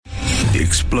The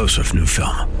explosive new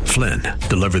film, Flynn,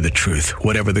 deliver the truth,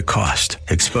 whatever the cost,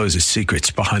 exposes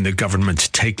secrets behind the government's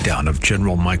takedown of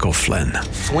General Michael Flynn.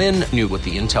 Flynn knew what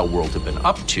the intel world had been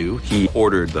up to. He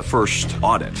ordered the first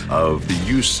audit of the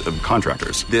use of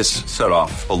contractors. This set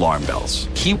off alarm bells.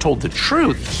 He told the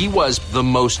truth. He was the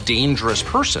most dangerous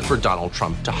person for Donald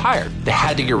Trump to hire. They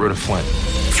had to get rid of Flynn.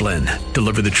 Flynn,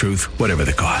 deliver the truth, whatever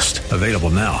the cost. Available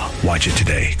now. Watch it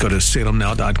today. Go to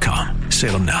salemnow.com.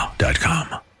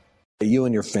 salemnow.com. You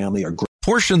and your family are great.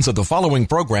 Portions of the following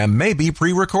program may be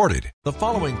pre-recorded. The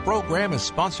following program is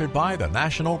sponsored by the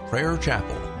National Prayer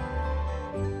Chapel.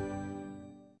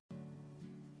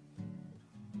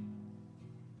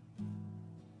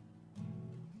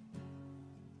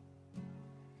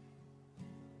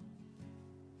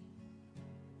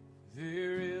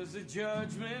 There is a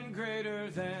judgment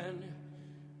greater than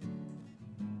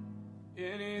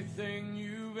anything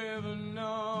you've ever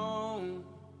known.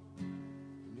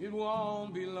 It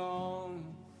won't be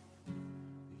long.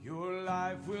 Your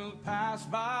life will pass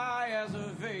by as a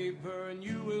vapor, and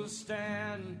you will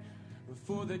stand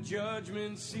before the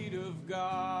judgment seat of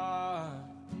God.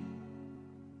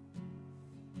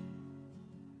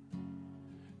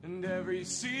 And every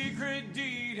secret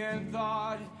deed and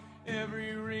thought,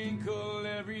 every wrinkle,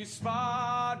 every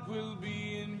spot will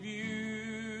be in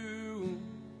view.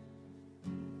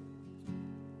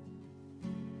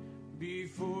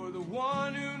 Before the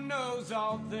one who knows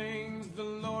all things, the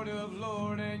Lord of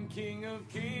Lords and King of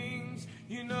Kings,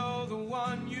 you know, the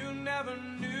one you never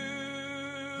knew.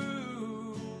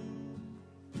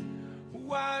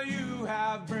 While you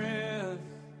have breath,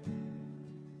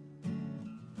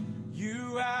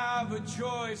 you have a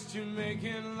choice to make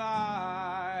in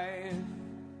life.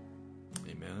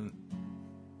 Amen.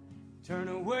 Turn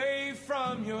away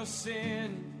from your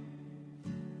sin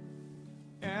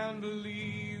and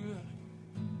believe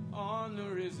on the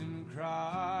risen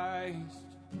Christ.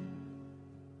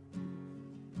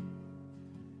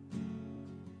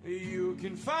 You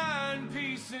can find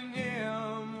peace in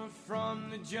Him from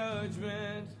the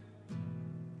judgment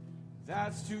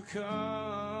that's to come.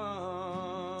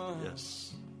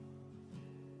 Yes.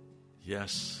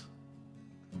 Yes.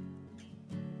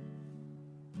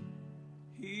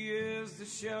 He is the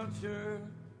shelter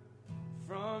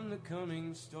from the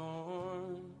coming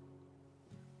storm.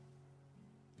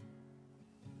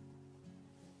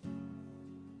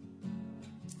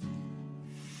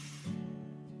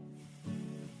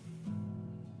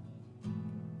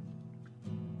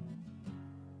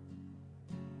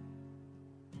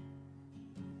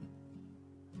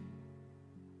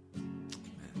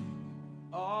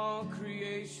 All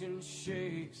creation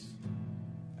shakes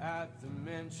at the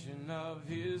mention of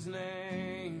His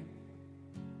name.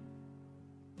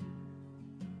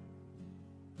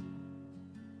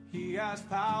 He has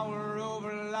power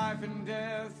over life and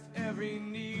death. Every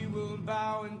knee will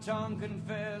bow and tongue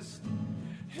confess.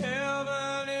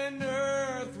 Heaven and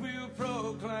earth will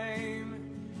proclaim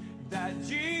that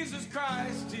Jesus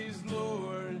Christ is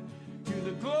Lord. To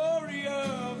the glory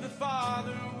of the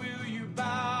Father, will you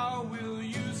bow? Will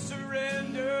you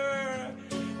surrender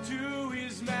to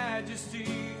His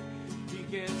majesty? He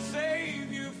can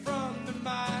save you from the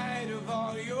might of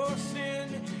all your sin.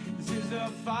 This is the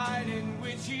fight in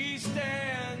which He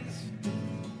stands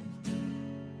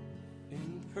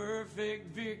in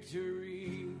perfect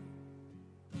victory.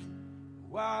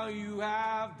 While you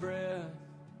have breath,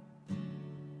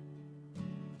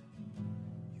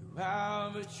 you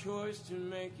have a choice to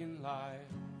make in life.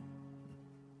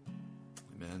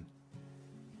 Amen.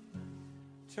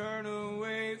 Turn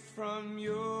away from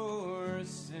your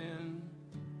sin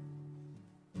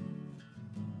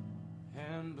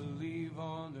and believe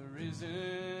on the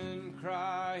risen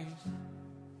Christ.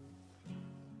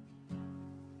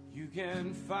 You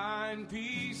can find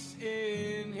peace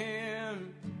in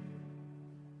Him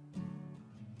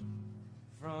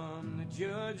from the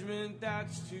judgment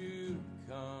that's to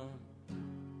come.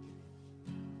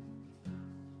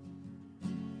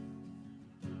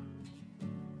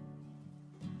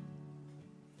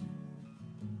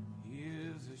 He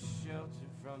is a shelter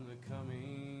from the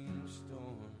coming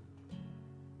storm.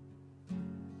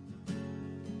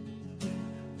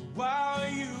 While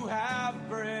you have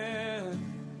breath,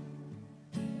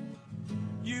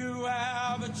 you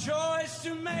have a choice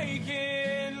to make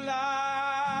in life.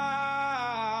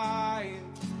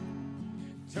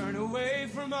 Turn away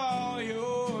from all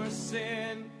your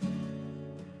sin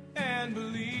and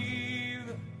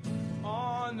believe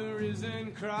on the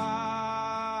risen Christ.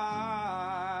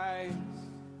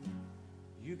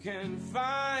 You can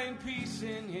find peace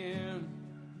in Him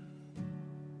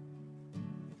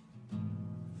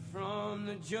from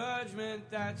the judgment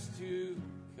that's to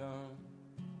come.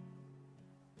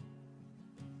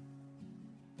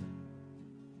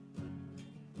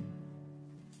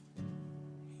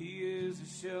 He is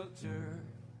a shelter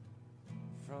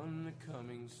from the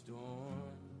coming storm.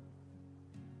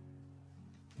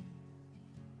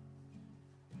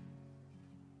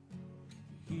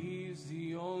 He's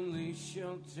the only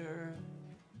shelter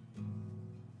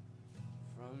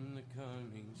from the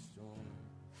coming storm.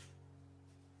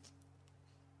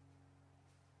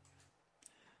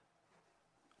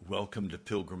 Welcome to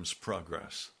Pilgrim's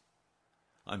Progress.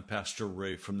 I'm Pastor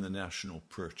Ray from the National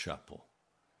Prayer Chapel.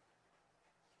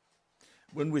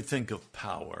 When we think of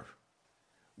power,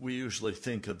 we usually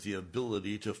think of the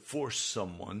ability to force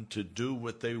someone to do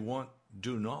what they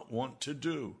do not want to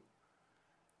do.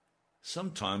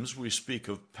 Sometimes we speak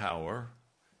of power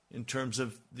in terms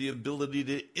of the ability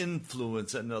to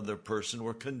influence another person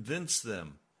or convince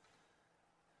them.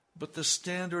 But the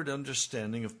standard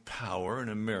understanding of power in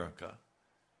America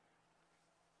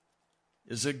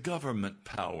is a government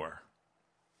power.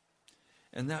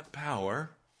 And that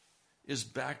power is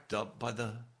backed up by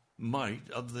the might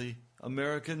of the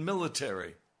American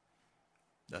military.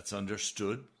 That's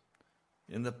understood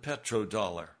in the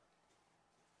petrodollar.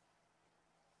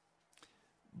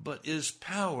 But is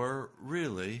power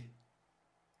really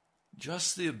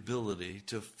just the ability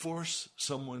to force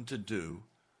someone to do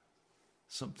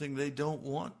something they don't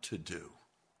want to do?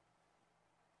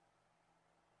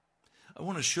 I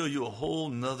want to show you a whole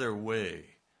nother way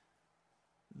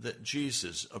that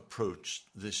Jesus approached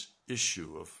this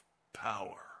issue of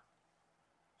power.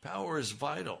 Power is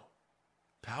vital.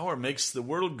 Power makes the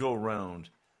world go round.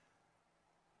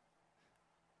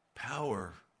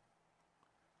 Power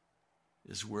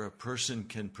is where a person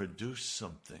can produce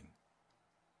something.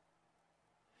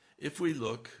 If we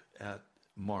look at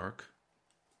Mark,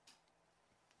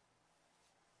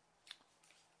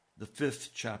 the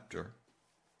 5th chapter,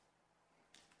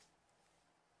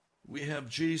 we have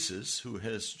Jesus who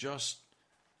has just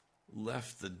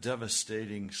left the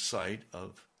devastating sight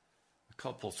of a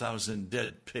couple thousand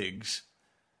dead pigs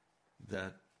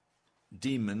that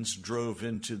demons drove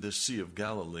into the Sea of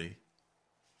Galilee.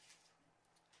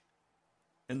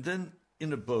 And then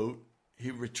in a boat, he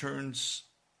returns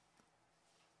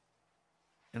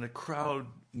and a crowd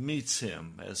meets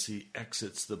him as he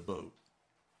exits the boat.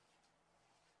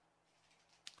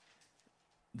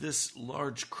 This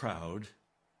large crowd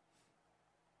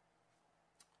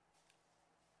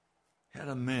had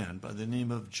a man by the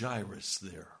name of Jairus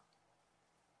there.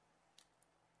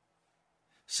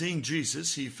 Seeing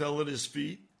Jesus, he fell at his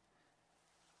feet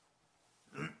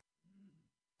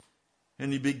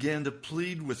and he began to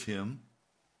plead with him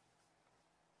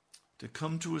to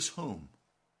come to his home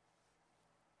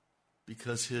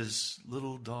because his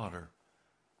little daughter,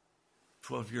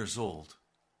 12 years old,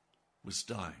 was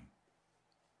dying.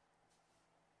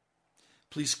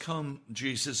 Please come,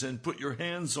 Jesus, and put your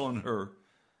hands on her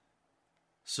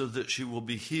so that she will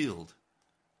be healed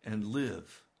and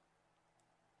live.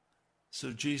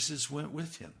 So Jesus went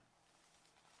with him.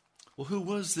 Well, who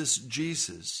was this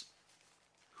Jesus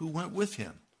who went with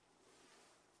him?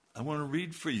 I want to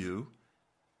read for you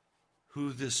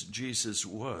who this Jesus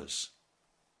was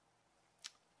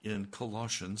in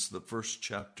Colossians, the 1st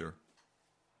chapter.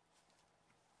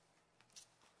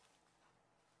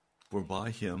 For by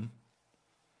him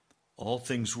all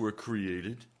things were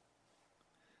created,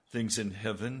 things in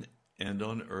heaven and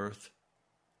on earth,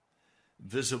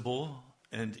 visible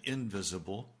and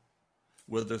invisible,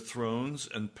 whether thrones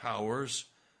and powers,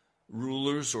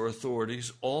 rulers or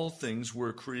authorities, all things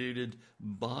were created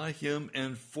by him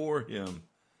and for him.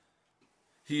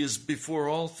 He is before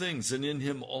all things, and in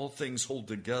him all things hold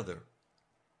together.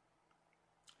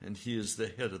 And he is the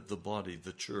head of the body,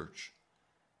 the church.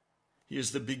 He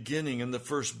is the beginning and the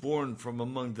firstborn from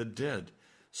among the dead,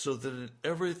 so that in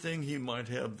everything he might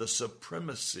have the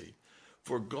supremacy.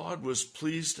 For God was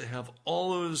pleased to have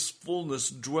all of his fullness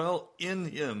dwell in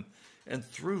him, and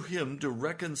through him to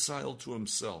reconcile to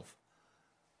himself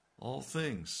all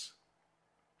things,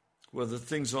 whether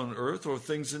things on earth or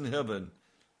things in heaven,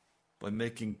 by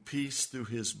making peace through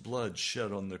his blood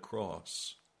shed on the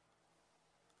cross.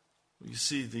 You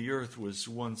see, the earth was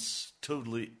once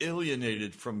totally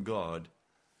alienated from God,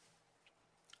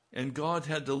 and God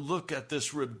had to look at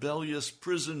this rebellious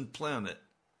prison planet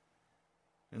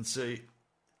and say,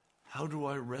 how do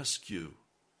I rescue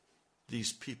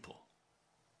these people?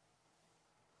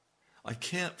 I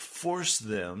can't force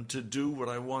them to do what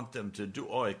I want them to do.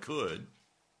 Oh, I could,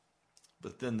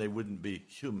 but then they wouldn't be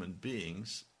human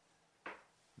beings.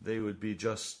 They would be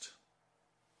just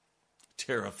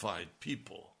terrified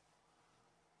people.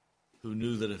 who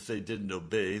knew that if they didn't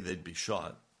obey, they'd be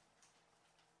shot.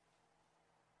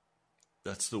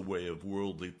 That's the way of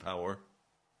worldly power.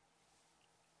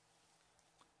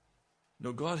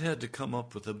 No, God had to come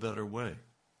up with a better way.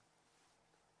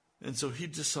 And so he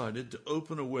decided to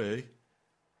open a way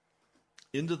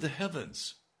into the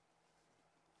heavens,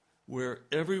 where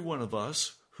every one of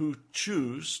us who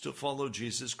choose to follow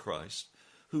Jesus Christ,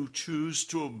 who choose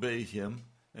to obey him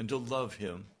and to love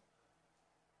him,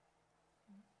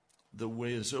 the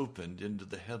way is opened into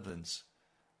the heavens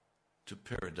to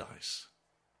paradise.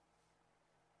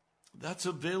 That's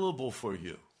available for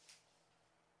you.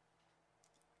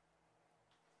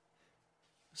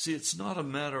 See, it's not a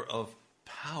matter of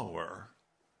power,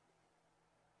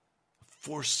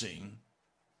 forcing,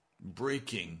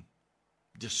 breaking,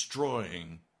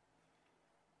 destroying.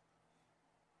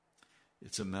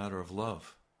 It's a matter of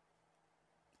love.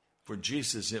 For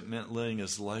Jesus, it meant laying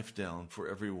his life down for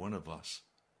every one of us,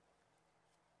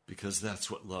 because that's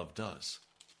what love does.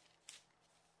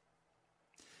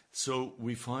 So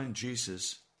we find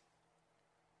Jesus,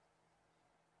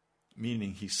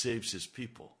 meaning he saves his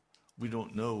people. We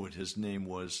don't know what his name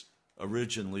was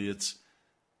originally.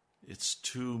 It's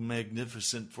too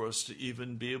magnificent for us to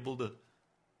even be able to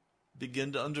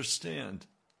begin to understand.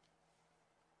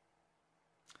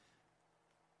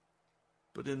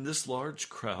 But in this large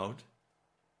crowd,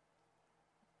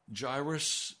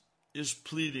 Jairus is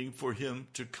pleading for him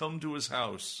to come to his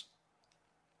house.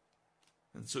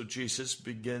 And so Jesus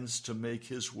begins to make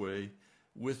his way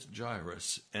with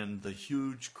Jairus, and the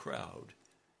huge crowd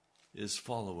is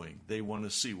following. They want to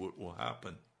see what will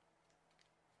happen.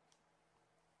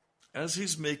 As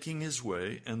he's making his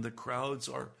way, and the crowds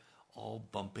are all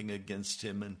bumping against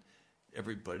him, and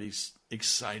everybody's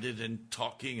excited and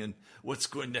talking, and what's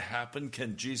going to happen?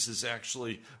 Can Jesus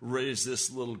actually raise this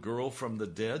little girl from the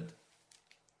dead?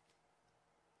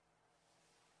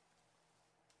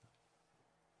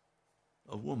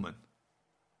 A woman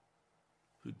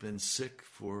who'd been sick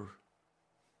for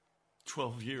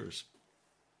 12 years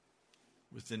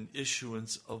with an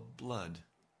issuance of blood.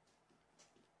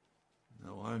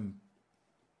 Now, I'm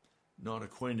not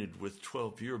acquainted with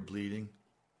 12-year bleeding.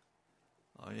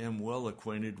 I am well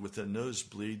acquainted with a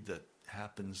nosebleed that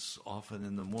happens often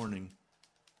in the morning,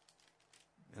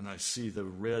 and I see the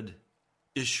red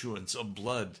issuance of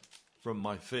blood from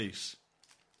my face.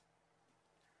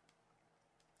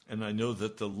 And I know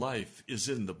that the life is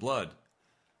in the blood,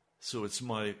 so it's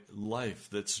my life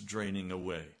that's draining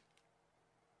away.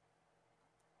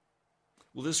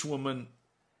 Well, this woman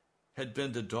had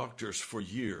been to doctors for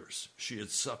years. She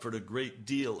had suffered a great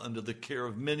deal under the care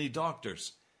of many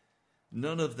doctors.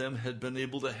 None of them had been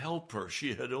able to help her.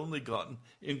 She had only gotten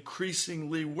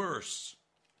increasingly worse.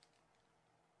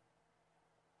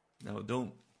 Now,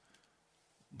 don't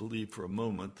believe for a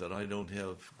moment that I don't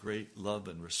have great love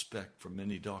and respect for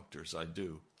many doctors. I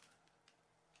do.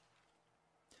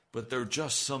 But there are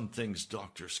just some things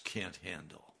doctors can't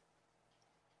handle.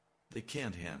 They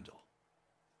can't handle.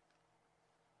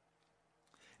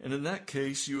 And in that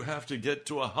case, you have to get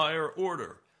to a higher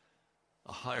order,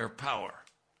 a higher power.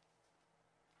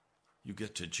 You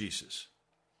get to Jesus.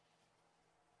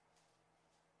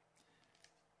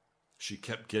 She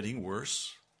kept getting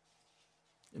worse.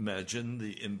 Imagine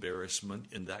the embarrassment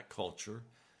in that culture.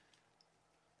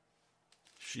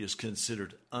 She is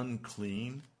considered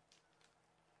unclean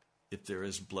if there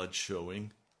is blood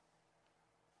showing.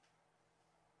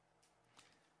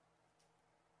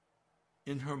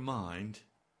 In her mind,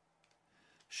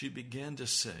 she began to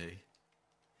say,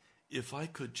 if I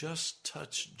could just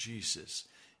touch Jesus,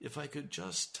 if I could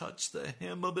just touch the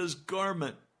hem of his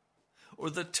garment or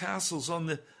the tassels on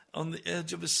the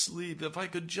edge of his sleeve, if I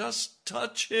could just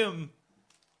touch him,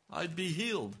 I'd be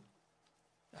healed.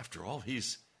 After all,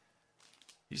 he's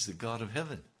the God of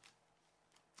heaven.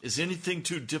 Is anything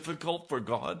too difficult for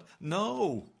God?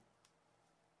 No.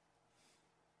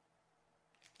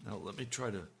 Now, let me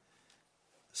try to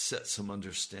set some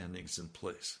understandings in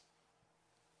place.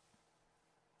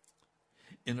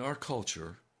 In our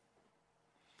culture,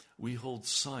 we hold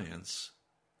science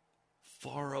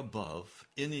far above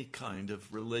any kind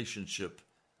of relationship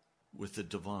with the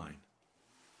divine.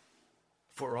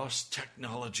 For us,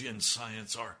 technology and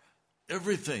science are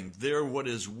everything. They're what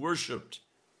is worshipped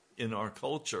in our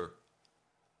culture.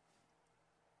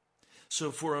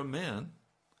 So for a man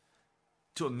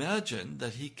to imagine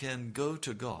that he can go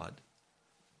to God,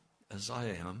 as I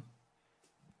am,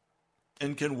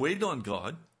 and can wait on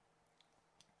God,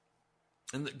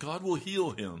 and that God will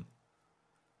heal him,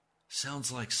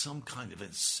 sounds like some kind of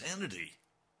insanity.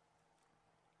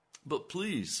 But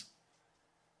please,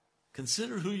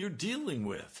 consider who you're dealing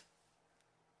with.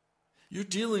 You're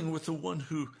dealing with the one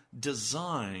who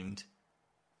designed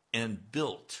and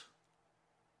built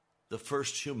the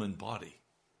first human body.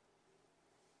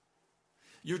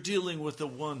 You're dealing with the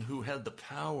one who had the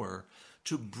power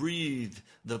to breathe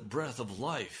the breath of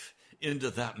life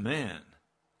into that man.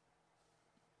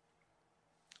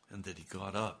 And that he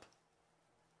got up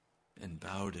and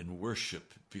bowed in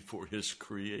worship before his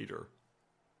Creator.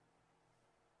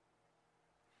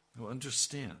 Now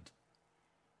understand,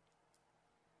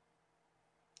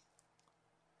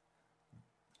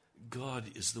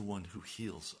 God is the one who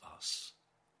heals us,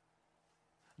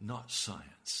 not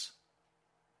science.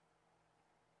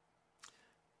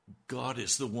 God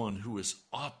is the one who is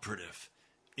operative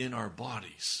in our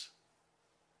bodies.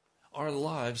 Our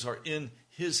lives are in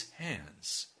His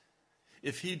hands.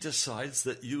 If He decides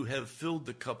that you have filled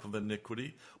the cup of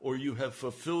iniquity, or you have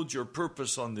fulfilled your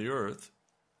purpose on the earth,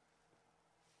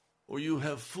 or you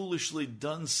have foolishly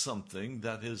done something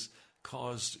that has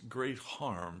caused great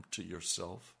harm to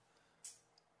yourself,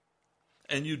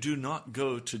 and you do not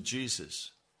go to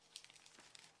Jesus,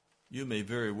 you may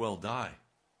very well die.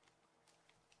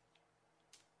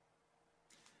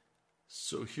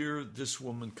 So here this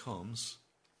woman comes.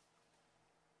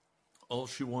 All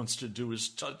she wants to do is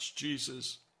touch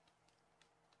Jesus.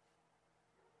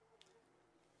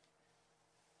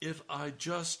 If I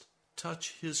just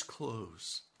touch His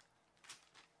clothes,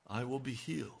 I will be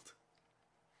healed.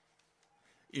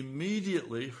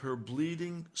 Immediately her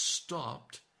bleeding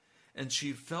stopped, and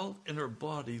she felt in her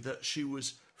body that she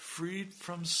was freed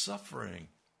from suffering.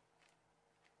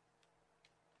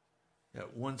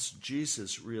 At once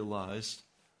Jesus realized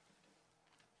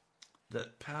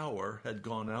that power had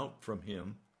gone out from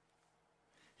him.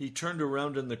 He turned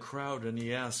around in the crowd and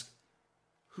he asked,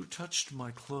 "Who touched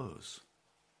my clothes?"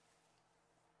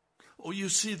 "Oh, you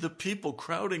see the people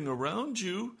crowding around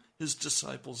you," his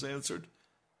disciples answered.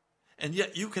 "And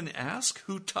yet you can ask,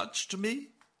 'Who touched me?'"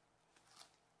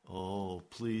 Oh,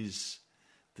 please,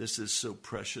 this is so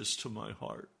precious to my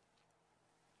heart.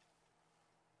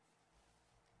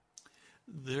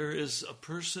 There is a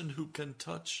person who can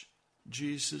touch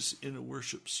Jesus in a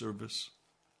worship service,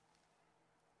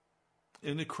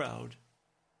 in a crowd,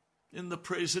 in the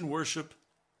praise and worship,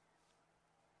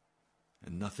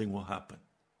 and nothing will happen.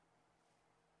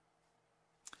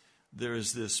 There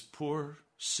is this poor,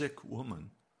 sick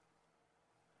woman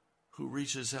who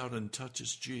reaches out and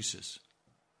touches Jesus,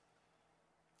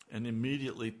 and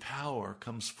immediately power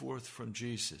comes forth from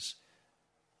Jesus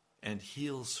and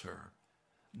heals her,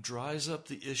 dries up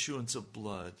the issuance of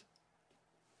blood,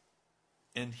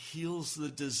 and heals the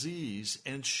disease,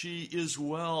 and she is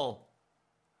well.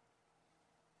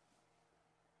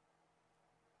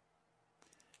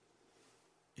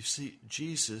 You see,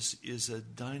 Jesus is a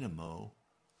dynamo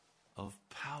of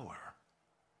power.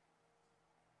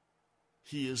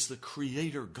 He is the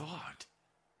Creator God.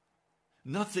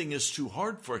 Nothing is too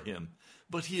hard for Him,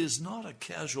 but He is not a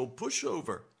casual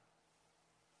pushover.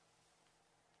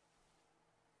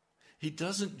 He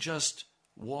doesn't just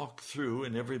walk through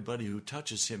and everybody who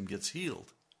touches Him gets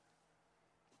healed.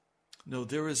 No,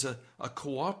 there is a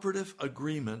cooperative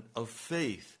agreement of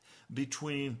faith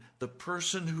between the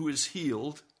person who is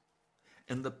healed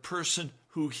and the person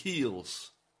who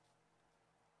heals.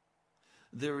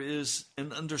 There is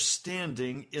an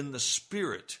understanding in the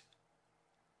Spirit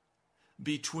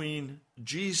between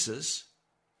Jesus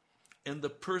and the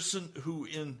person who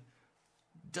in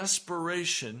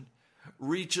desperation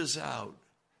reaches out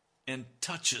and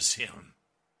touches Him.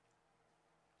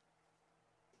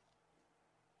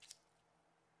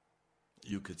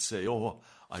 You could say, "Oh,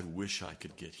 I wish I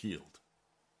could get healed."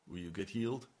 Will you get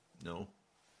healed? No.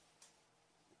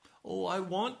 "Oh, I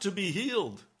want to be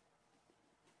healed."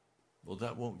 Well,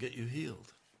 that won't get you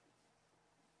healed.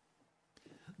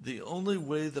 The only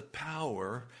way the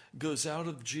power goes out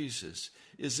of Jesus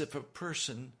is if a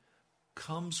person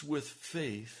comes with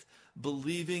faith,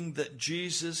 believing that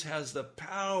Jesus has the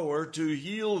power to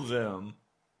heal them.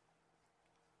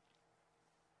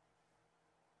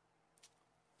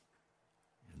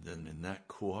 And then in that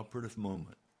cooperative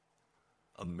moment,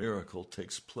 a miracle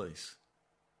takes place.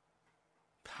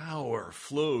 Power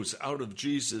flows out of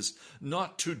Jesus,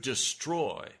 not to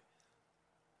destroy.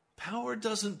 Power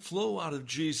doesn't flow out of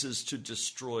Jesus to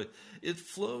destroy. It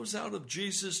flows out of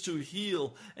Jesus to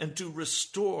heal and to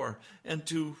restore and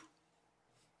to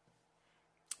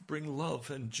bring love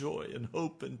and joy and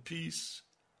hope and peace.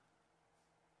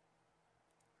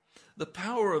 The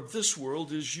power of this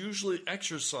world is usually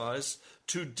exercised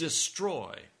to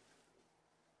destroy,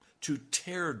 to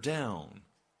tear down.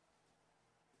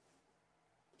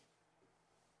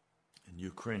 In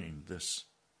Ukraine, this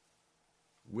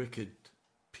wicked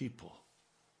people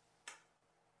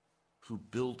who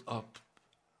built up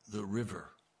the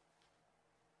river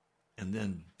and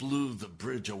then blew the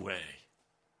bridge away.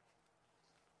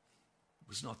 It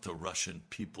was not the Russian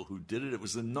people who did it. It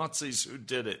was the Nazis who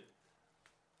did it.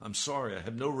 I'm sorry, I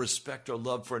have no respect or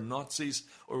love for Nazis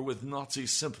or with Nazi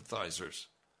sympathizers.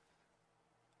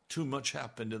 Too much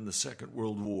happened in the Second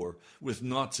World War with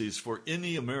Nazis for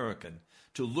any American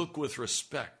to look with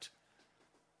respect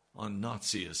on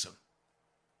Nazism.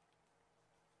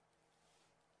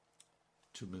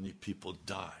 Too many people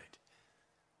died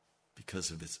because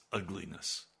of its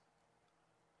ugliness.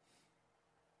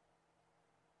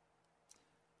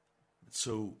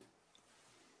 So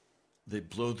they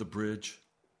blow the bridge,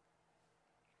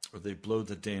 or they blow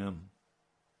the dam.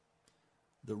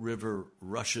 The river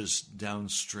rushes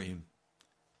downstream.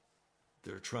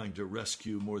 They're trying to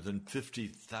rescue more than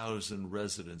 50,000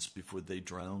 residents before they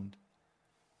drowned.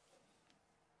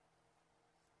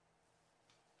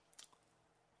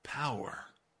 Power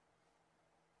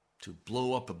to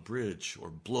blow up a bridge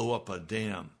or blow up a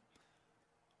dam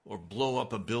or blow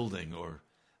up a building or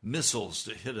missiles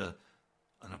to hit an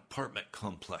apartment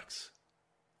complex.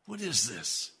 What is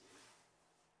this?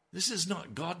 This is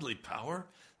not godly power.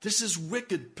 This is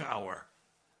wicked power.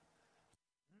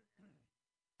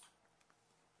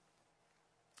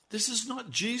 This is not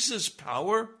Jesus'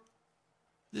 power.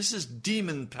 This is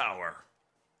demon power.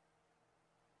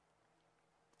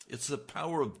 It's the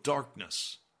power of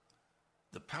darkness,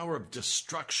 the power of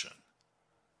destruction.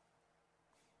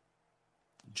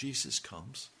 Jesus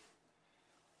comes,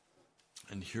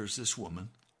 and here's this woman,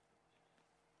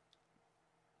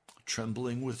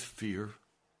 trembling with fear.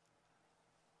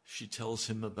 She tells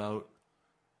him about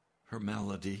her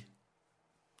malady,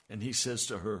 and he says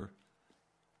to her,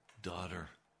 "Daughter,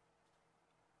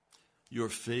 your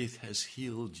faith has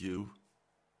healed you.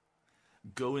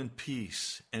 Go in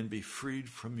peace and be freed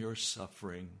from your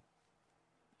suffering."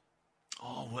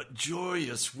 Oh, what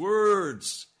joyous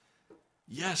words!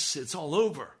 Yes, it's all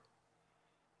over.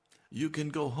 You can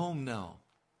go home now.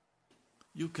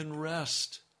 You can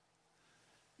rest.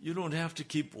 You don't have to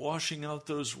keep washing out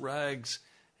those rags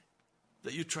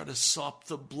that you try to sop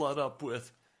the blood up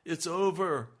with. It's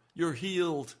over. You're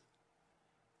healed.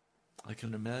 I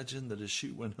can imagine that as she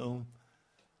went home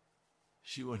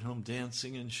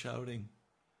dancing and shouting.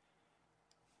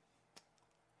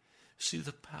 See,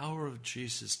 the power of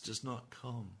Jesus does not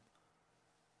come,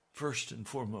 first and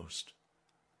foremost,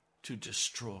 to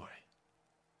destroy.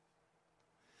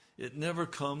 It never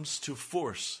comes to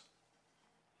force.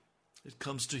 It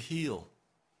comes to heal.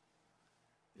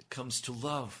 It comes to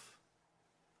love.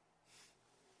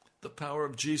 The power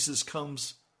of Jesus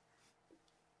comes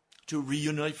to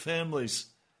reunite families,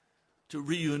 to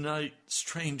reunite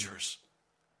strangers.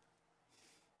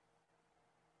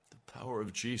 The power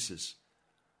of Jesus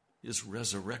is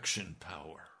resurrection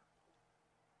power,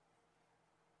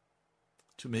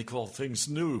 to make all things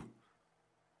new.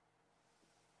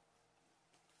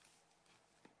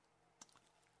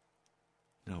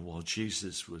 Now, while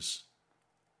Jesus was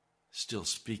still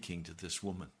speaking to this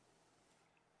woman,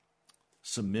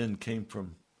 some men came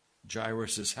from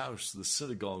Jairus' house, the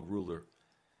synagogue ruler,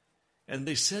 and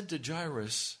they said to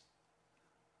Jairus,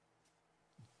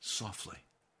 softly,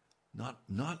 not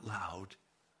loud,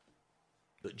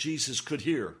 but Jesus could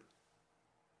hear,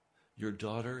 "Your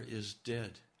daughter is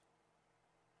dead,"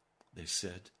 they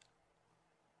said.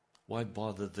 "Why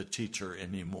bother the teacher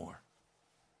anymore?"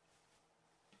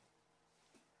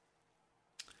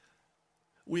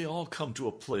 We all come to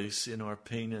a place in our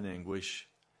pain and anguish,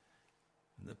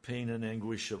 in the pain and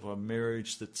anguish of our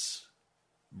marriage that's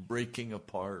breaking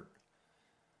apart,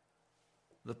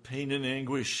 the pain and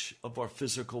anguish of our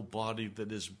physical body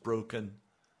that is broken.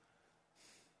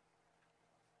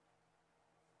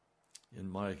 In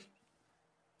my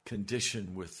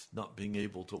condition with not being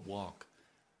able to walk,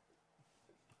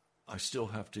 I still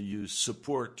have to use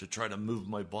support to try to move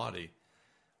my body.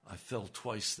 I fell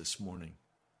twice this morning.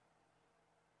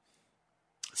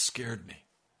 It scared me.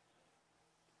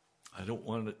 I don't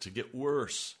want it to get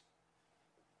worse.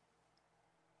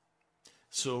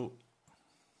 So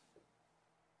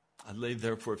I lay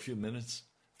there for a few minutes.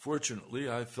 Fortunately,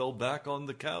 I fell back on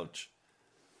the couch.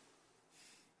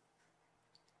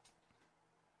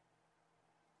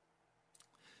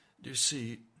 Do you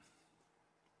see,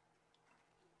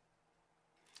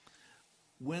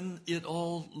 when it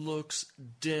all looks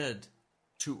dead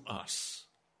to us,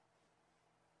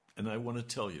 and I want to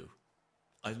tell you,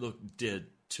 I look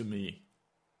dead to me.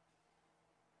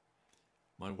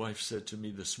 My wife said to me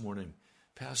this morning,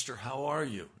 "Pastor, how are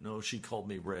you?" No, she called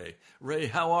me Ray. "Ray,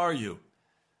 how are you?"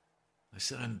 I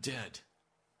said, "I'm dead."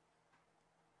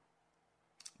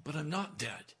 But I'm not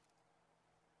dead.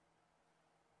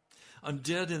 I'm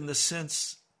dead in the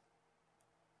sense,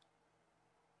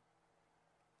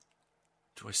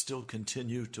 do I still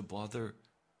continue to bother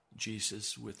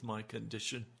Jesus with my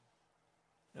condition?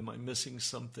 Am I missing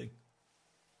something?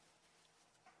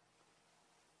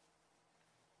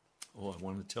 Oh, I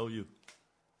want to tell you,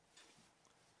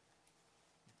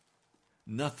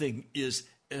 nothing is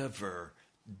ever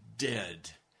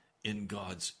dead in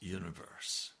God's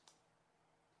universe.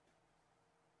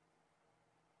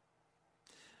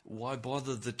 Why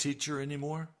bother the teacher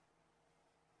anymore?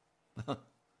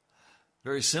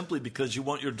 Very simply because you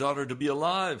want your daughter to be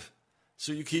alive.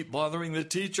 So you keep bothering the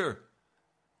teacher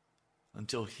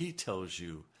until he tells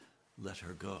you, let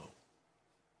her go.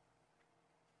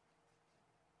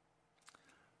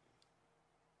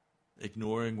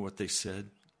 Ignoring what they said,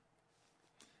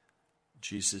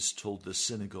 Jesus told the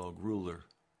synagogue ruler,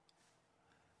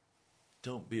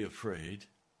 don't be afraid.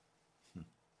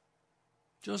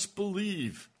 Just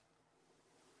believe.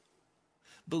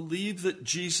 Believe that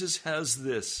Jesus has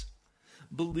this.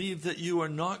 Believe that you are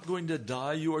not going to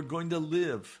die, you are going to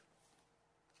live.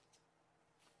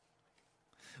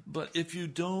 But if you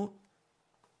don't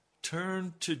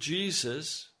turn to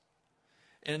Jesus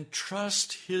and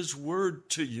trust his word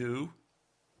to you,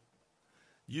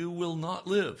 you will not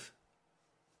live.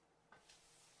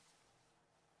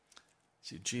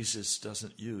 See, Jesus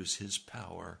doesn't use his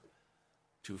power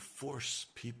to force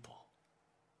people.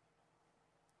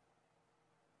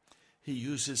 He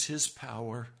uses his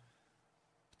power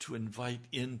to invite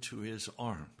into his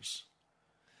arms.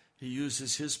 He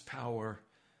uses his power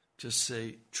to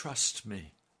say, trust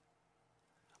me.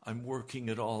 I'm working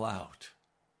it all out.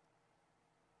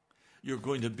 You're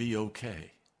going to be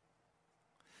okay.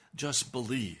 Just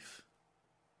believe.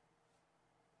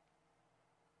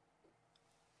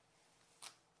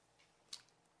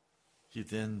 He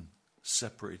then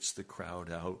separates the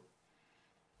crowd out.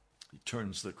 He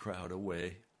turns the crowd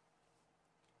away.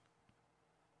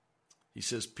 He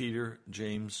says, Peter,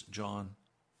 James, John,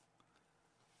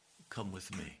 come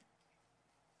with me.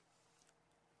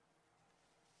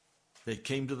 They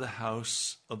came to the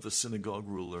house of the synagogue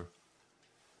ruler.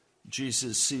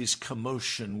 Jesus sees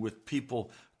commotion with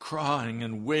people crying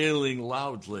and wailing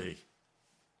loudly.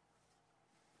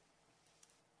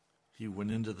 He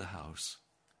went into the house,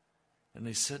 and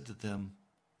he said to them,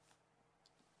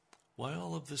 why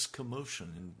all of this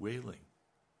commotion and wailing?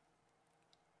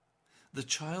 The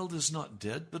child is not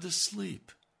dead, but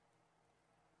asleep.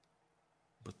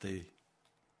 But they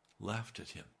laughed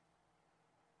at him.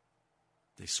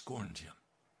 They scorned him.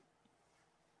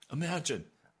 Imagine,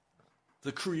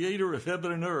 the creator of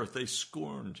heaven and earth, they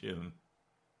scorned him.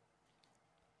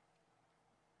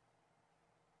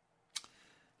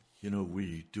 You know,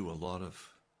 we do a lot of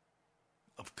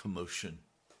commotion,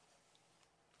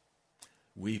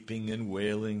 weeping and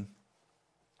wailing.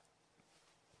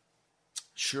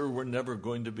 Sure, we're never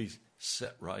going to be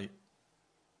set right.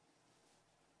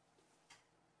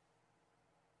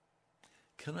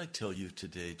 Can I tell you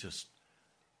today, just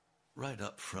right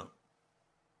up front,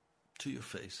 to your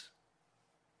face,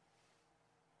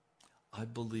 I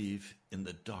believe in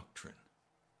the doctrine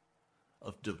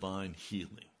of divine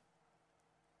healing.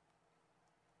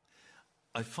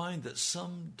 I find that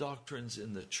some doctrines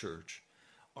in the church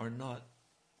are not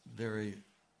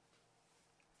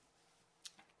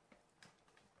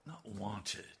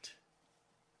wanted.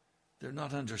 They're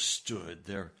not understood.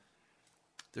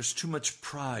 There's too much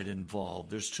pride involved.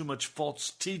 There's too much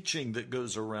false teaching that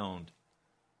goes around.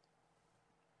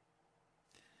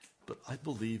 But I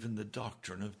believe in the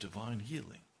doctrine of divine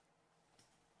healing.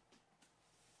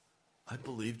 I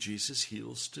believe Jesus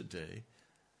heals today,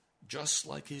 just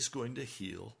like he's going to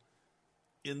heal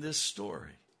in this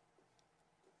story.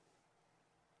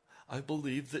 I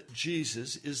believe that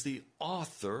Jesus is the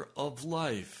author of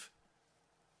life,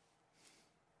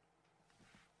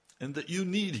 and that you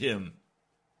need him,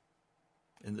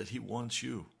 and that he wants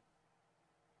you.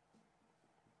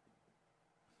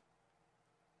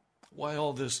 Why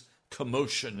all this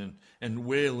commotion and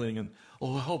wailing and,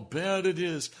 oh, how bad it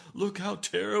is. Look how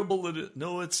terrible it is.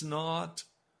 No, it's not.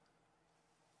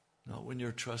 Not when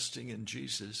you're trusting in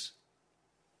Jesus.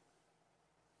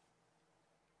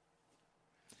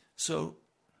 So,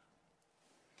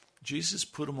 Jesus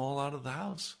put them all out of the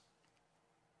house.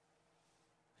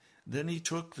 Then he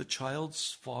took the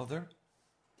child's father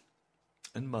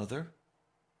and mother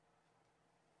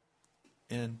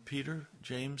and Peter,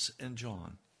 James, and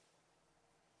John.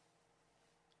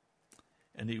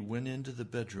 And he went into the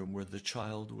bedroom where the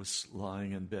child was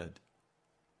lying in bed.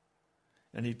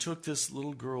 And he took this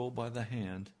little girl by the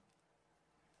hand,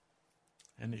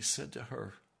 and he said to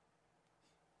her,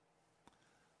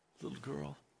 little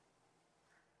girl,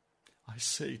 I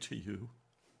say to you,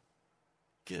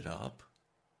 get up.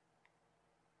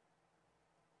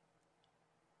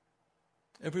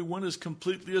 Everyone is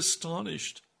completely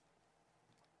astonished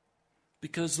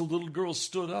because the little girl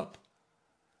stood up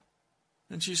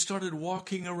and she started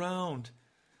walking around.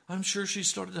 I'm sure she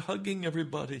started hugging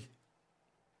everybody.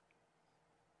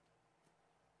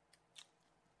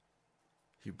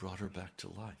 He brought her back to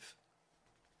life.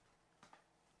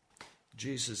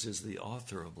 Jesus is the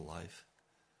author of life.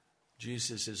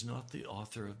 Jesus is not the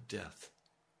author of death.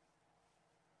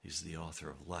 He's the author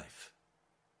of life.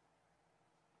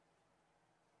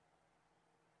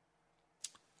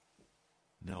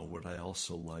 Now, what I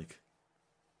also like,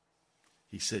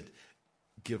 he said,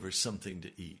 give her something to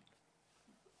eat.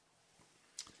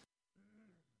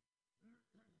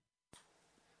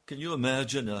 Can you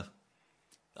imagine a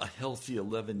healthy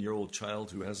 11-year-old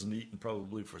child who hasn't eaten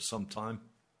probably for some time?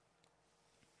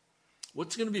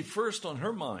 What's going to be first on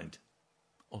her mind?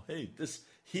 Oh, hey, this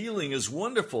healing is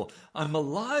wonderful. I'm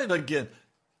alive again.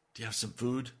 Do you have some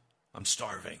food? I'm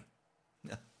starving.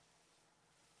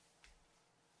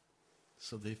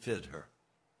 So they fed her.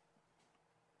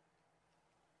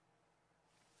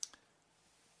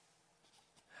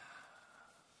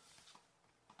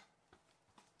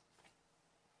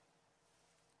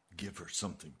 Give her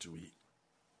something to eat.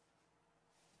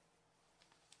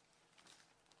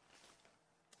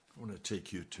 I want to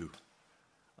take you to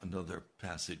another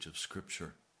passage of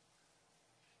Scripture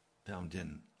found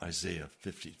in Isaiah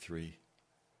 53.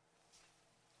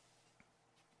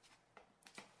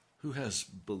 Who has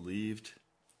believed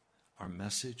our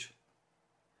message?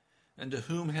 And to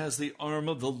whom has the arm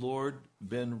of the Lord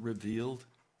been revealed?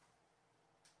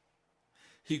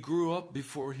 He grew up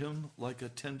before him like a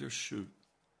tender shoot,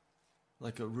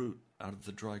 like a root out of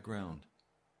the dry ground.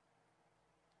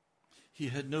 He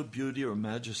had no beauty or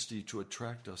majesty to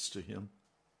attract us to him,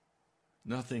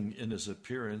 nothing in his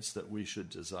appearance that we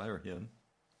should desire him.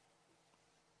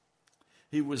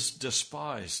 He was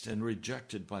despised and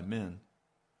rejected by men,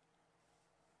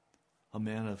 a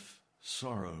man of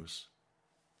sorrows,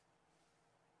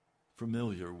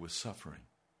 familiar with suffering,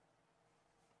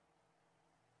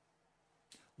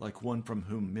 like one from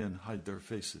whom men hide their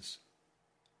faces.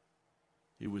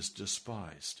 He was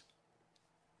despised,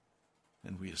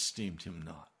 and we esteemed him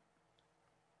not.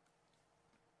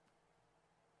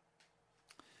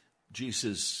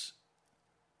 Jesus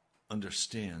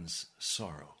understands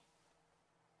sorrow.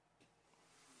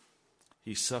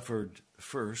 He suffered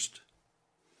first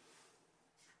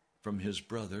from his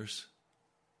brothers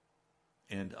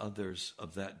and others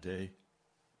of that day.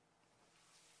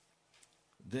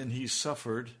 Then he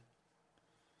suffered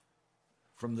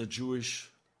from the Jewish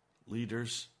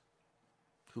leaders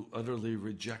who utterly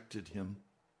rejected him.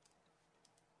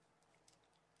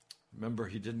 Remember,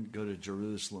 he didn't go to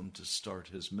Jerusalem to start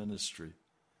his ministry.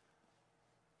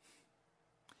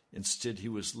 Instead, he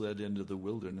was led into the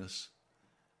wilderness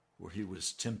where he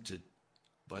was tempted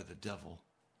by the devil.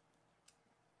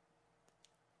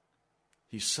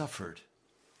 He suffered,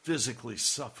 physically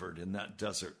suffered in that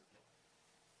desert.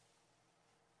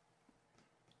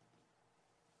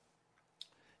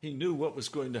 He knew what was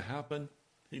going to happen.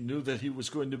 He knew that he was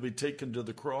going to be taken to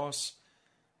the cross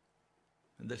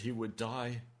and that he would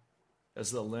die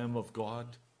as the Lamb of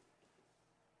God.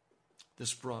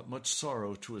 This brought much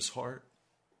sorrow to his heart,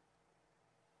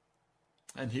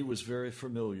 and he was very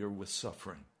familiar with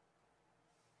suffering.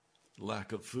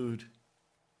 Lack of food,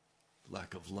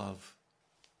 lack of love,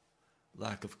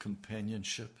 lack of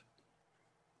companionship.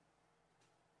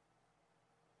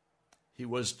 He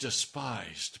was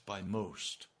despised by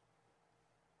most.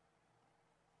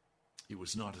 He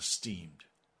was not esteemed.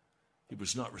 He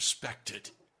was not respected.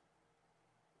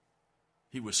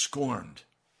 He was scorned.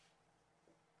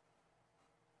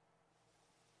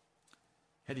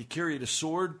 Had he carried a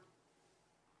sword,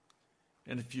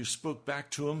 and if you spoke back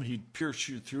to him, he'd pierce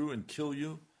you through and kill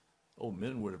you, oh,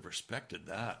 men would have respected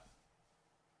that.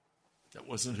 That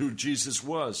wasn't who Jesus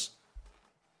was.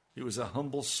 He was a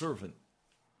humble servant.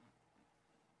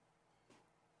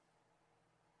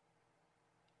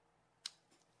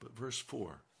 But verse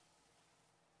 4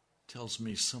 tells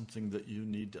me something that you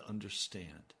need to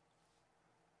understand.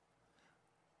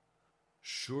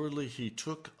 Surely he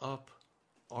took up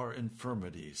our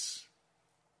infirmities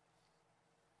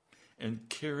and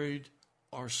carried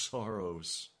our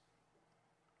sorrows.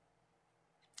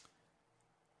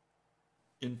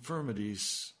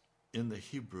 Infirmities in the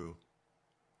Hebrew,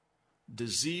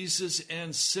 diseases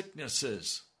and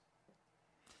sicknesses.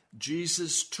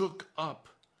 Jesus took up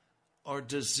our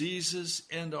diseases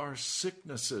and our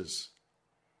sicknesses,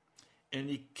 and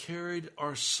he carried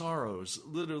our sorrows.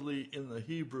 Literally in the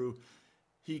Hebrew,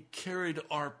 He carried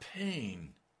our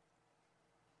pain.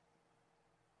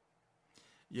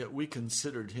 Yet we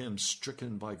considered him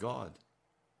stricken by God,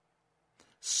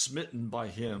 smitten by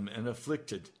him and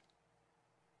afflicted.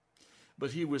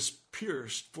 But he was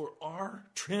pierced for our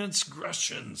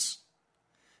transgressions.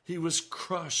 He was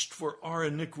crushed for our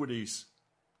iniquities.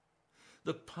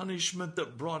 The punishment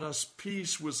that brought us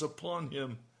peace was upon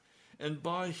him, and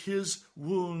by his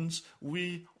wounds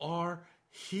we are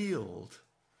healed.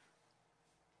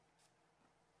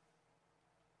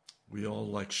 We all,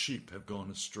 like sheep, have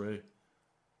gone astray.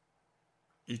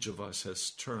 Each of us has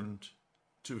turned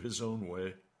to his own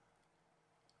way,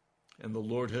 and the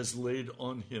Lord has laid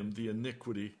on him the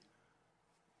iniquity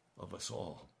of us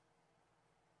all.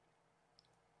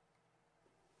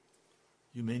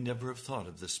 You may never have thought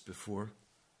of this before,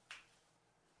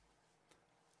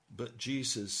 but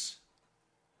Jesus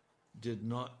did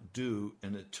not do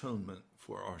an atonement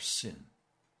for our sin.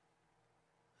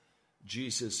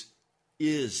 Jesus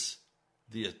is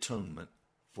the atonement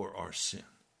for our sin.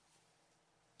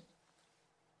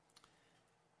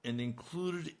 And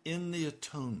included in the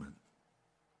atonement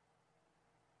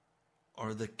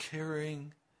are the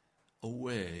carrying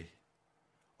away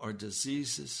our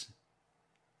diseases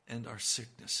and our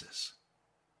sicknesses.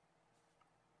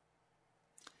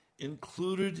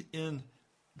 Included in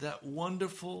that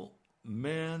wonderful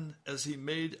man, as he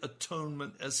made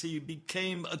atonement, as he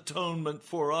became atonement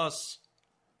for us,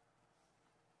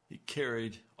 he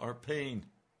carried our pain.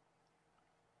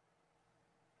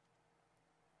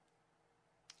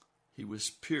 He was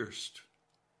pierced.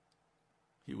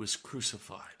 He was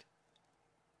crucified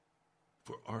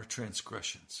for our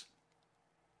transgressions.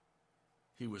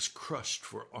 He was crushed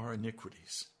for our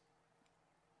iniquities.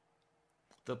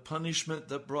 The punishment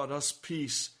that brought us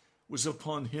peace was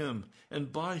upon him,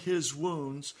 and by his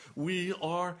wounds we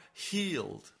are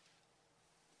healed.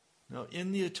 Now,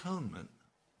 in the atonement,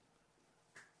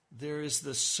 there is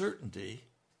the certainty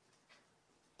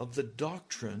of the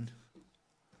doctrine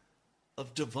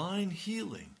of divine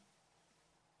healing.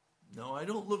 Now, I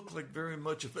don't look like very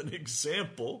much of an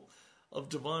example of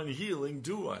divine healing,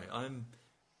 do I? I'm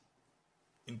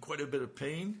in quite a bit of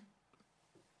pain.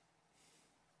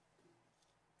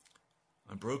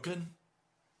 I'm broken,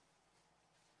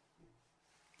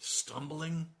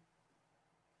 stumbling.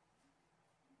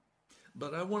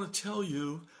 But I want to tell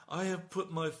you, I have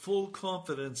put my full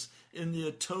confidence in the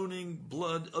atoning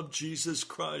blood of Jesus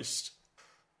Christ.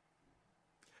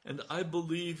 And I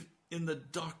believe in the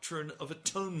doctrine of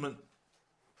atonement.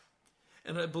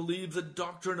 And I believe the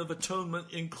doctrine of atonement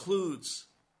includes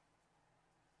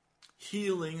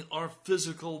healing our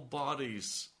physical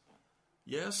bodies.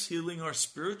 Yes, healing our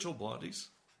spiritual bodies,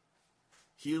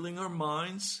 healing our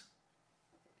minds,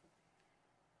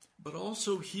 but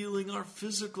also healing our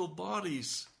physical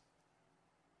bodies.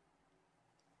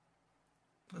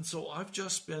 And so I've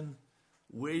just been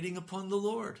waiting upon the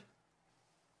Lord.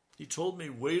 He told me,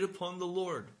 wait upon the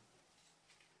Lord.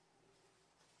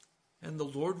 And the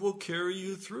Lord will carry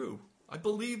you through. I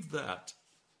believe that.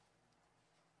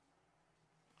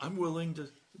 I'm willing to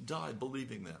die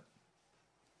believing that.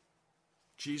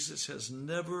 Jesus has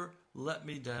never let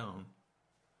me down.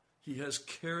 He has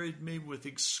carried me with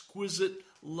exquisite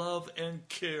love and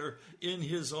care in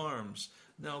his arms.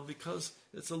 Now, because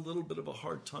it's a little bit of a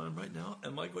hard time right now,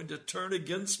 am I going to turn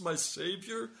against my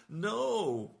Savior?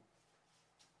 No.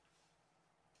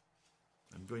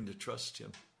 I'm going to trust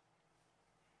him.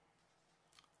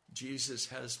 Jesus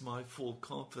has my full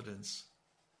confidence.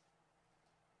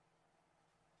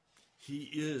 He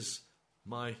is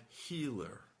my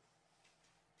healer.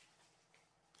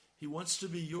 He wants to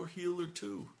be your healer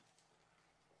too.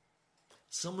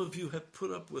 Some of you have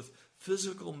put up with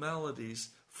physical maladies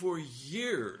for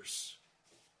years.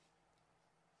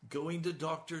 Going to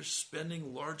doctors,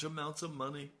 spending large amounts of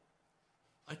money.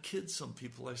 I kid some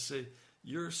people. I say,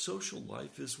 your social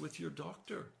life is with your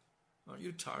doctor. Aren't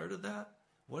you tired of that?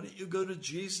 Why don't you go to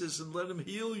Jesus and let him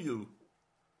heal you?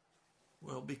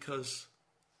 Well, because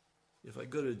if I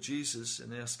go to Jesus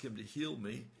and ask him to heal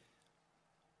me,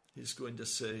 he's going to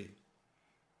say,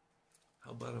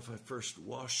 how about if I first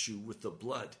wash you with the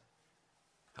blood?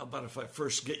 How about if I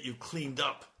first get you cleaned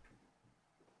up?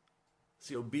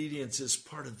 See, obedience is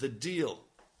part of the deal.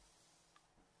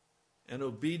 And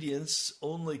obedience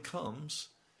only comes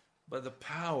by the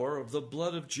power of the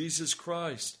blood of Jesus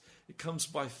Christ. It comes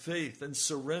by faith and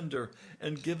surrender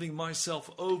and giving myself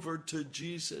over to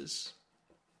Jesus.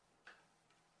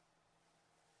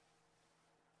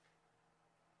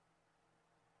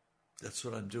 That's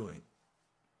what I'm doing.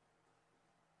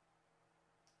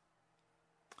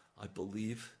 I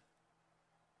believe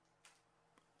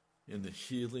in the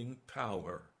healing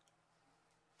power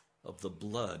of the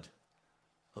blood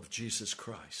of Jesus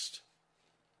Christ.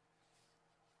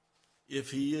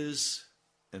 If he is,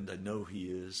 and I know he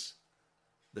is,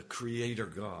 the Creator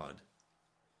God,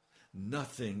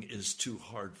 nothing is too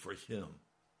hard for him.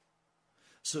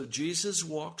 So Jesus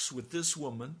walks with this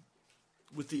woman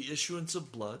with the issuance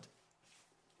of blood,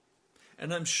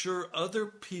 and I'm sure other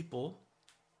people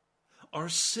are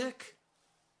sick,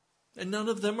 and none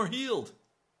of them are healed.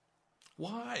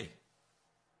 Why?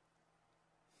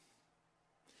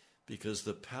 Because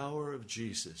the power of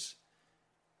Jesus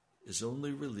is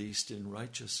only released in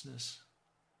righteousness.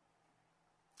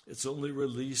 It's only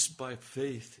released by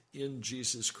faith in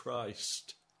Jesus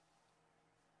Christ.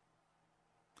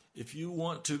 If you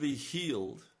want to be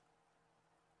healed,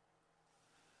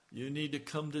 you need to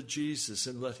come to Jesus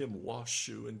and let him wash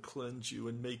you and cleanse you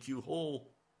and make you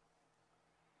whole.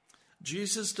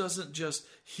 Jesus doesn't just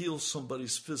heal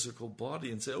somebody's physical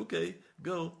body and say, okay,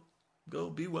 go,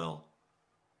 be well.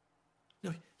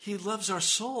 No, he loves our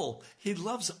soul. He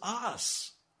loves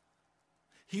us.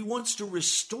 He wants to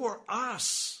restore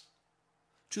us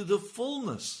to the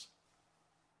fullness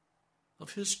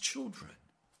of his children.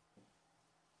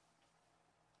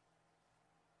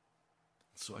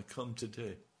 So I come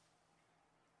today.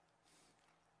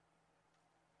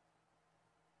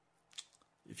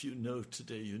 If you know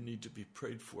today you need to be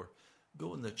prayed for,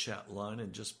 go in the chat line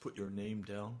and just put your name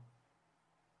down.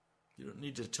 You don't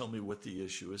need to tell me what the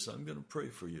issue is. I'm going to pray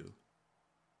for you.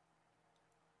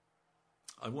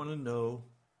 I want to know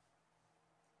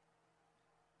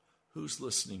who's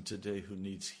listening today who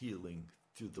needs healing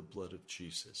through the blood of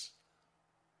Jesus.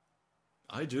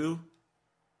 I do.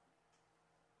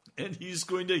 And he's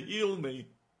going to heal me.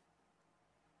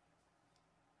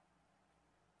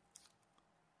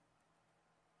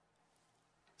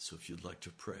 So if you'd like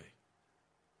to pray,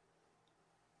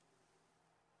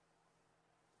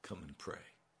 come and pray.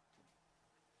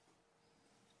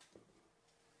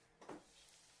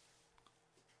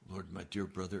 Lord, my dear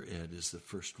brother Ed is the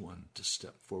first one to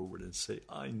step forward and say,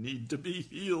 I need to be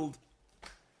healed.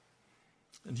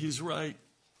 And he's right.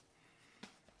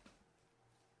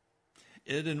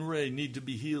 Ed and Ray need to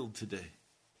be healed today.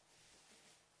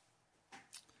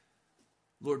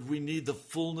 Lord, we need the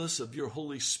fullness of your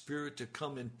Holy Spirit to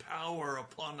come in power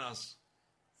upon us.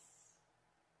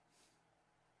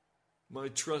 My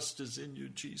trust is in you,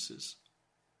 Jesus.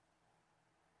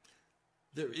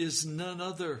 There is none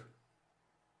other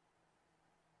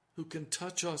who can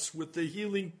touch us with the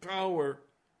healing power.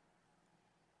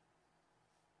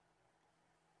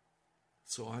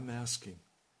 So I'm asking,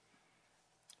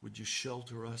 would you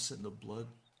shelter us in the blood,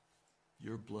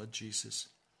 your blood, Jesus?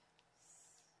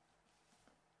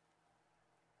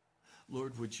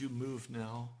 Lord, would you move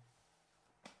now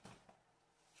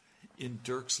in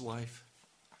Dirk's life?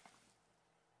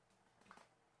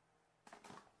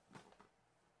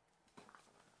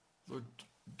 Lord,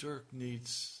 Dirk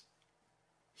needs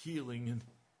healing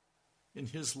in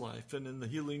his life and in the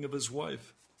healing of his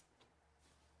wife.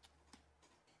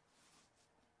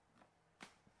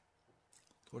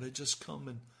 Lord, I just come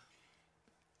and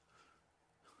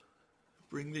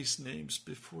bring these names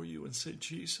before you and say,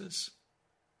 Jesus,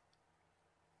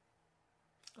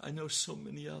 I know so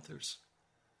many others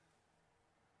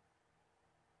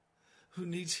who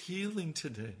needs healing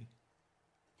today.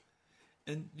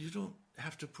 And you don't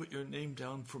have to put your name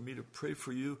down for me to pray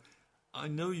for you. I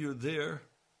know you're there.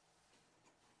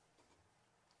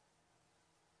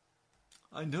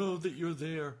 I know that you're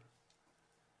there.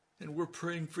 And we're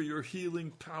praying for your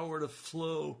healing power to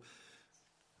flow,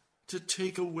 to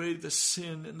take away the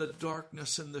sin and the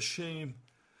darkness and the shame,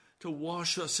 to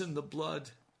wash us in the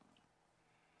blood.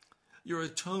 Your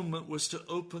atonement was to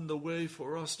open the way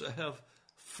for us to have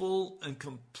full and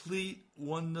complete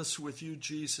oneness with you,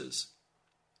 Jesus.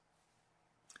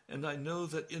 And I know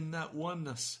that in that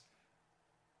oneness,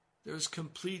 there's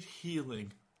complete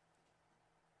healing.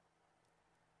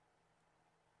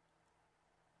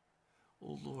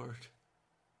 Oh Lord,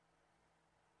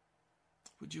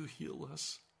 would you heal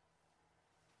us?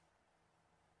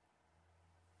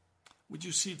 Would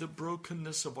you see the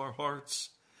brokenness of our hearts?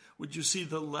 Would you see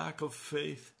the lack of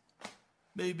faith?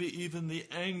 Maybe even the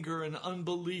anger and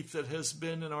unbelief that has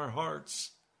been in our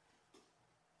hearts.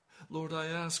 Lord, I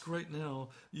ask right now,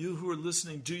 you who are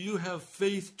listening, do you have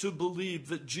faith to believe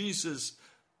that Jesus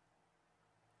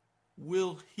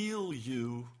will heal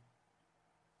you?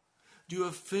 Do you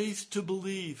have faith to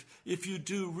believe? If you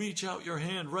do, reach out your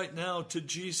hand right now to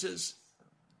Jesus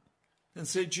and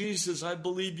say, Jesus, I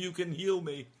believe you can heal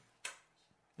me.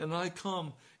 And I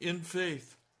come in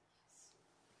faith.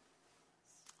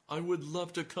 I would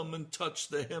love to come and touch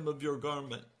the hem of your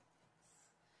garment.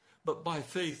 But by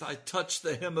faith, I touch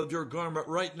the hem of your garment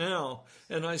right now.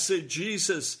 And I say,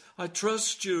 Jesus, I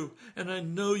trust you. And I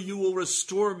know you will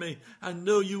restore me. I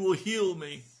know you will heal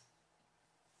me.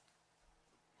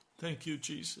 Thank you,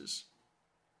 Jesus.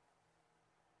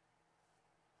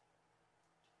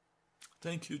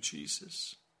 Thank you,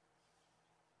 Jesus.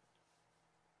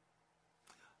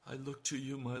 I look to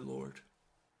you, my Lord.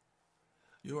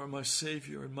 You are my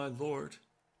Savior and my Lord.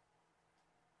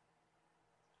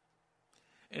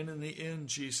 And in the end,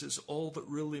 Jesus, all that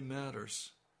really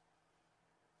matters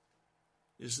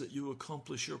is that you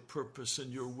accomplish your purpose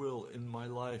and your will in my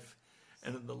life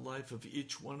and in the life of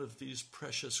each one of these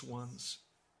precious ones.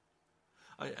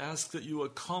 I ask that you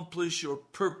accomplish your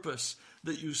purpose,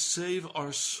 that you save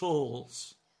our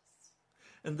souls,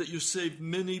 and that you save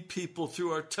many people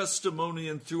through our testimony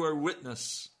and through our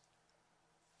witness.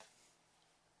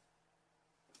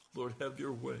 Lord, have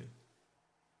your way.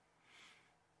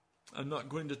 I'm not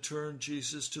going to turn,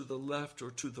 Jesus, to the left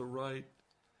or to the right.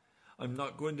 I'm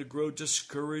not going to grow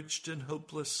discouraged and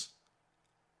hopeless.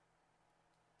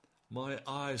 My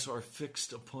eyes are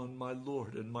fixed upon my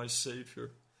Lord and my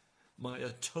Savior, my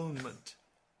atonement,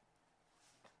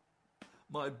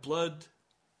 my blood-covered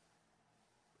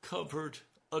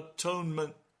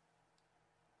atonement.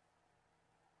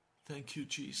 Thank you,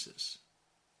 Jesus.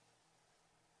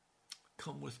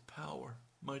 Come with power,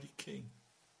 mighty King.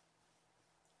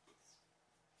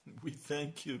 We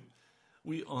thank you.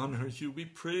 We honor you. We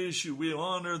praise you. We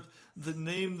honor the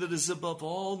name that is above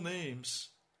all names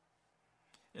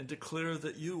and declare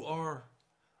that you are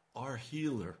our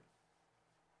healer.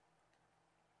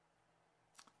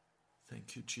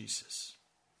 Thank you, Jesus.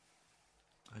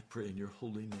 I pray in your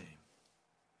holy name.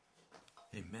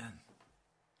 Amen.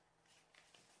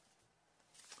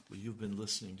 Well, you've been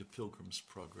listening to Pilgrim's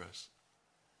Progress.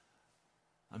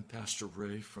 I'm Pastor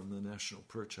Ray from the National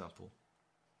Prayer Chapel.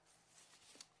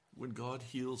 When God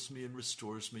heals me and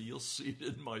restores me, you'll see it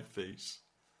in my face.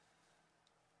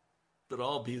 But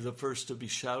I'll be the first to be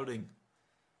shouting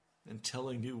and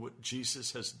telling you what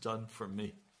Jesus has done for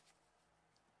me.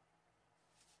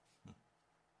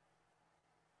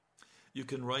 You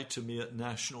can write to me at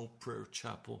National Prayer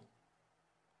Chapel,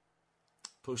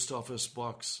 Post Office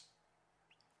Box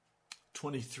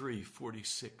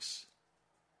 2346,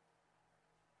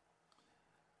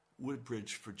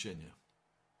 Woodbridge, Virginia,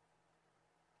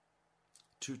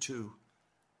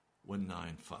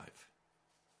 22195.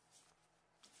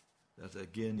 That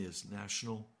again is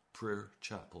National Prayer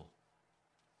Chapel,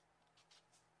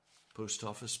 Post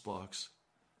Office Box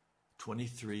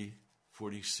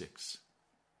 2346,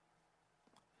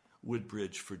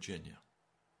 Woodbridge, Virginia,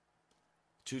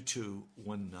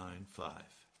 22195.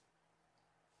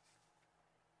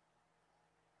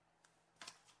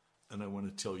 And I want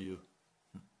to tell you,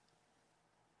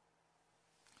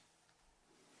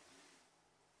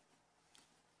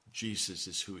 Jesus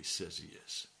is who he says he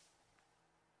is.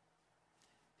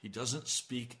 He doesn't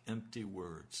speak empty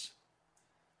words.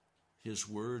 His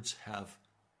words have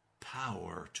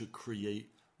power to create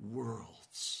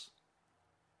worlds,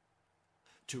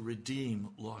 to redeem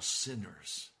lost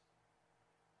sinners,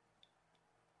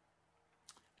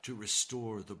 to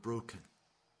restore the broken.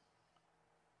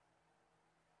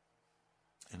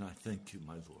 And I thank you,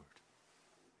 my Lord.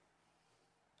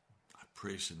 I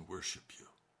praise and worship you.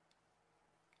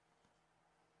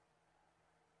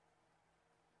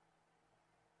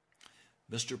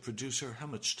 Mr. Producer, how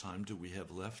much time do we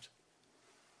have left?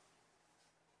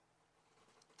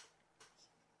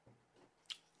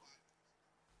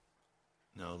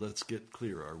 Now, let's get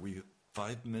clear. Are we at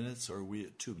 5 minutes or are we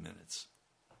at 2 minutes?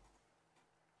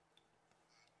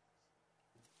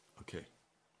 Okay.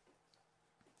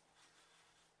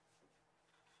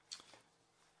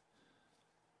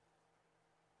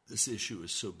 This issue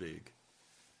is so big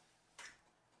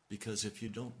because if you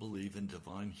don't believe in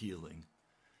divine healing,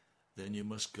 then you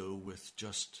must go with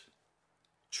just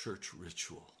church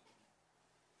ritual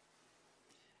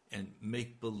and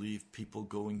make-believe people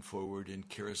going forward in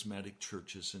charismatic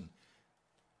churches and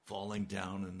falling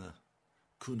down in the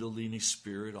Kundalini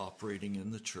spirit operating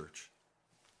in the church.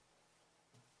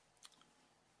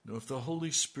 Now, if the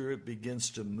Holy Spirit begins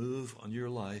to move on your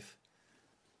life,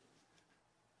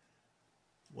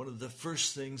 one of the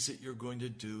first things that you're going to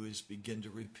do is begin to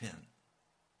repent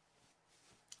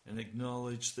and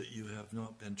acknowledge that you have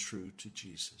not been true to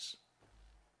Jesus.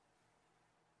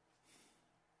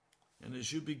 And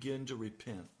as you begin to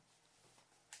repent,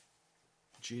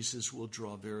 Jesus will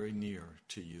draw very near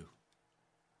to you.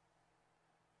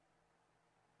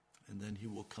 And then he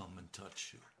will come and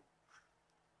touch you.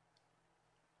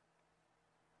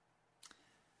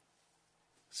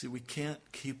 See, we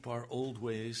can't keep our old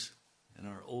ways and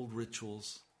our old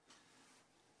rituals,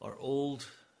 our old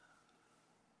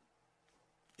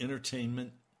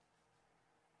entertainment.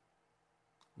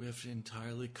 We have to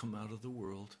entirely come out of the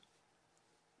world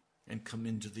and come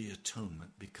into the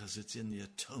atonement, because it's in the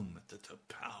atonement that the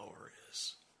power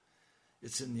is.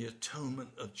 It's in the atonement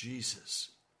of Jesus,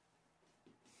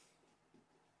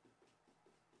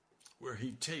 where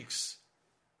he takes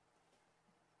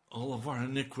all of our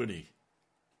iniquity.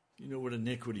 You know what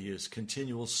iniquity is?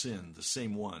 Continual sin, the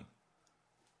same one.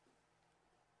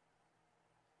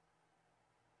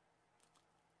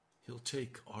 He'll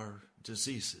take our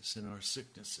diseases and our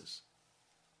sicknesses.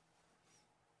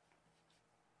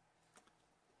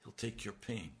 He'll take your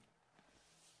pain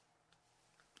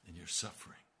and your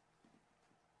suffering.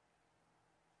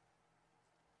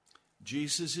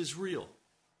 Jesus is real,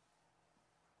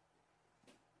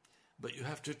 but you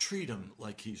have to treat him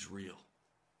like he's real.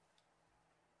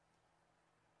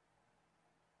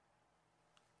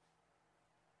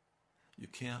 You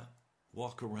can't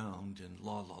walk around in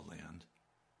La La Land,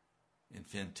 in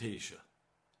Fantasia,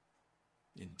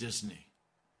 in Disney.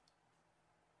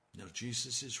 No,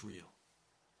 Jesus is real.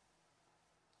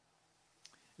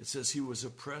 It says he was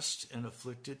oppressed and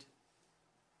afflicted,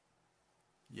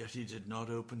 yet he did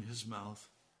not open his mouth.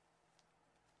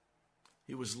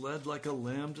 He was led like a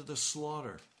lamb to the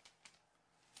slaughter,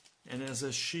 and as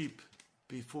a sheep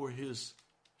before his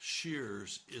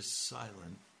shearers is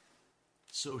silent,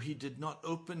 so he did not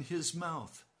open his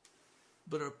mouth.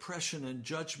 But oppression and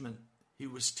judgment he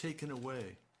was taken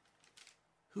away.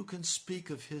 Who can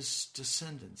speak of his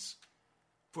descendants?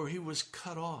 For he was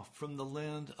cut off from the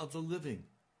land of the living.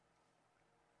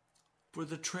 For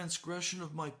the transgression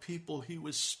of my people he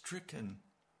was stricken.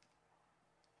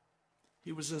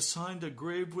 He was assigned a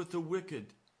grave with the wicked,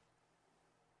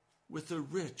 with the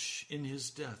rich in his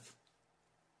death,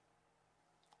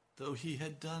 though he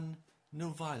had done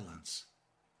no violence,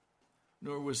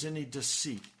 nor was any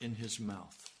deceit in his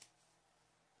mouth.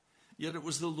 Yet it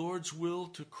was the Lord's will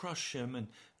to crush him and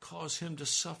cause him to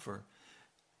suffer.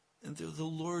 And though the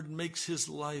Lord makes his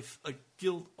life a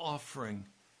guilt offering,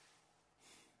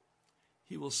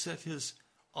 he will set his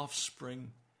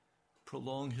offspring,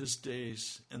 prolong his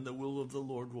days, and the will of the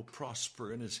Lord will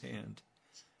prosper in his hand.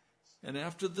 And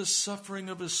after the suffering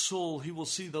of his soul, he will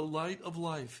see the light of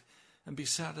life and be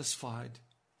satisfied.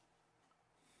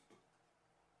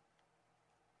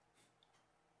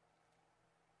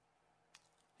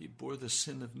 He bore the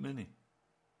sin of many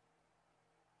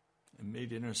and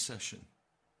made intercession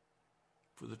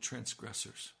for the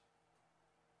transgressors.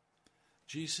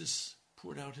 Jesus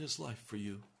poured out his life for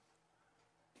you.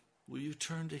 Will you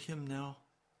turn to him now?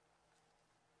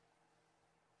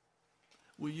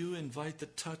 Will you invite the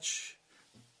touch,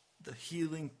 the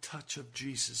healing touch of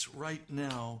Jesus right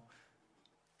now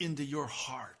into your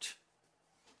heart?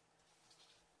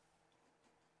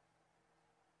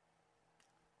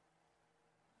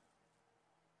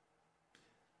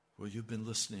 Well, you've been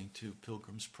listening to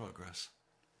Pilgrim's Progress.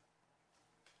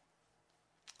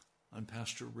 I'm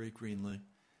Pastor Ray Greenlee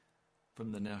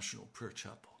from the National Prayer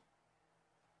Chapel.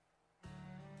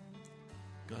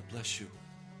 God bless you.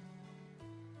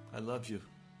 I love you.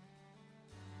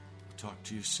 I'll talk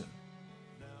to you soon.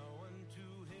 Now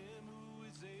unto him who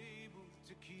is able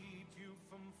to keep you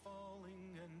from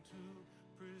falling and to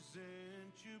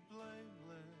present you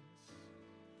blameless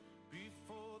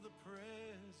before the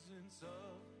presence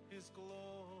of his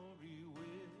glory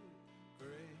with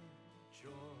great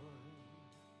joy,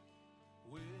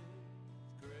 with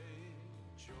great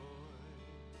joy.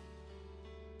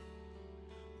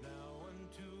 Now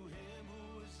unto him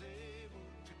who is able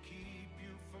to keep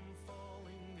you from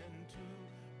falling and to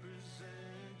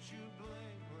present you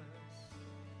blameless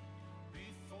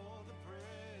before the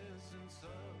presence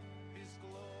of his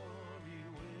glory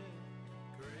with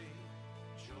great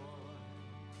joy,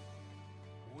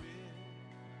 with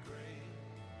great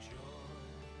joy.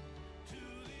 To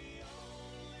the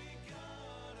only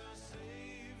God our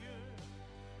Savior,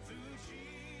 through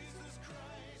Jesus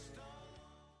Christ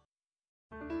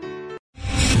our Lord.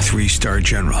 3-star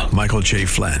General Michael J.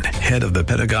 Flynn, head of the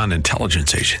Pentagon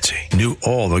Intelligence Agency, knew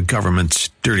all the government's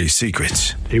dirty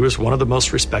secrets. He was one of the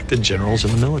most respected generals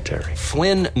in the military.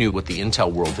 Flynn knew what the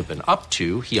intel world had been up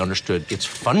to. He understood its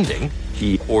funding.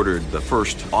 He ordered the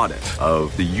first audit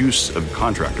of the use of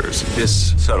contractors.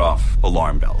 This set off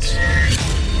alarm bells.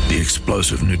 The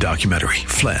explosive new documentary,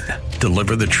 Flynn,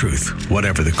 Deliver the Truth,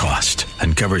 Whatever the Cost,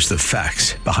 uncovers the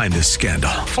facts behind this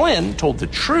scandal. Flynn told the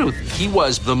truth. He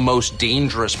was the most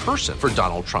dangerous person for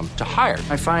Donald Trump to hire.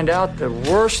 I find out the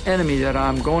worst enemy that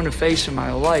I'm going to face in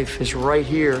my life is right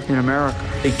here in America.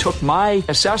 They took my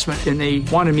assessment and they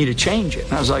wanted me to change it.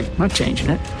 And I was like, I'm not changing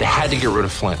it. They had to get rid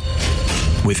of Flynn.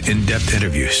 With in-depth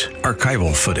interviews,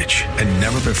 archival footage, and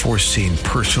never-before-seen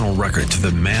personal records of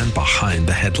the man behind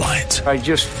the headlines. I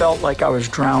just felt like I was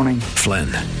drowning. Flynn,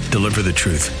 Deliver the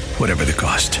Truth, Whatever the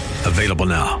Cost. Available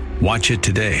now. Watch it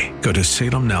today. Go to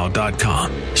salemnow.com.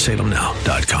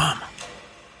 salemnow.com.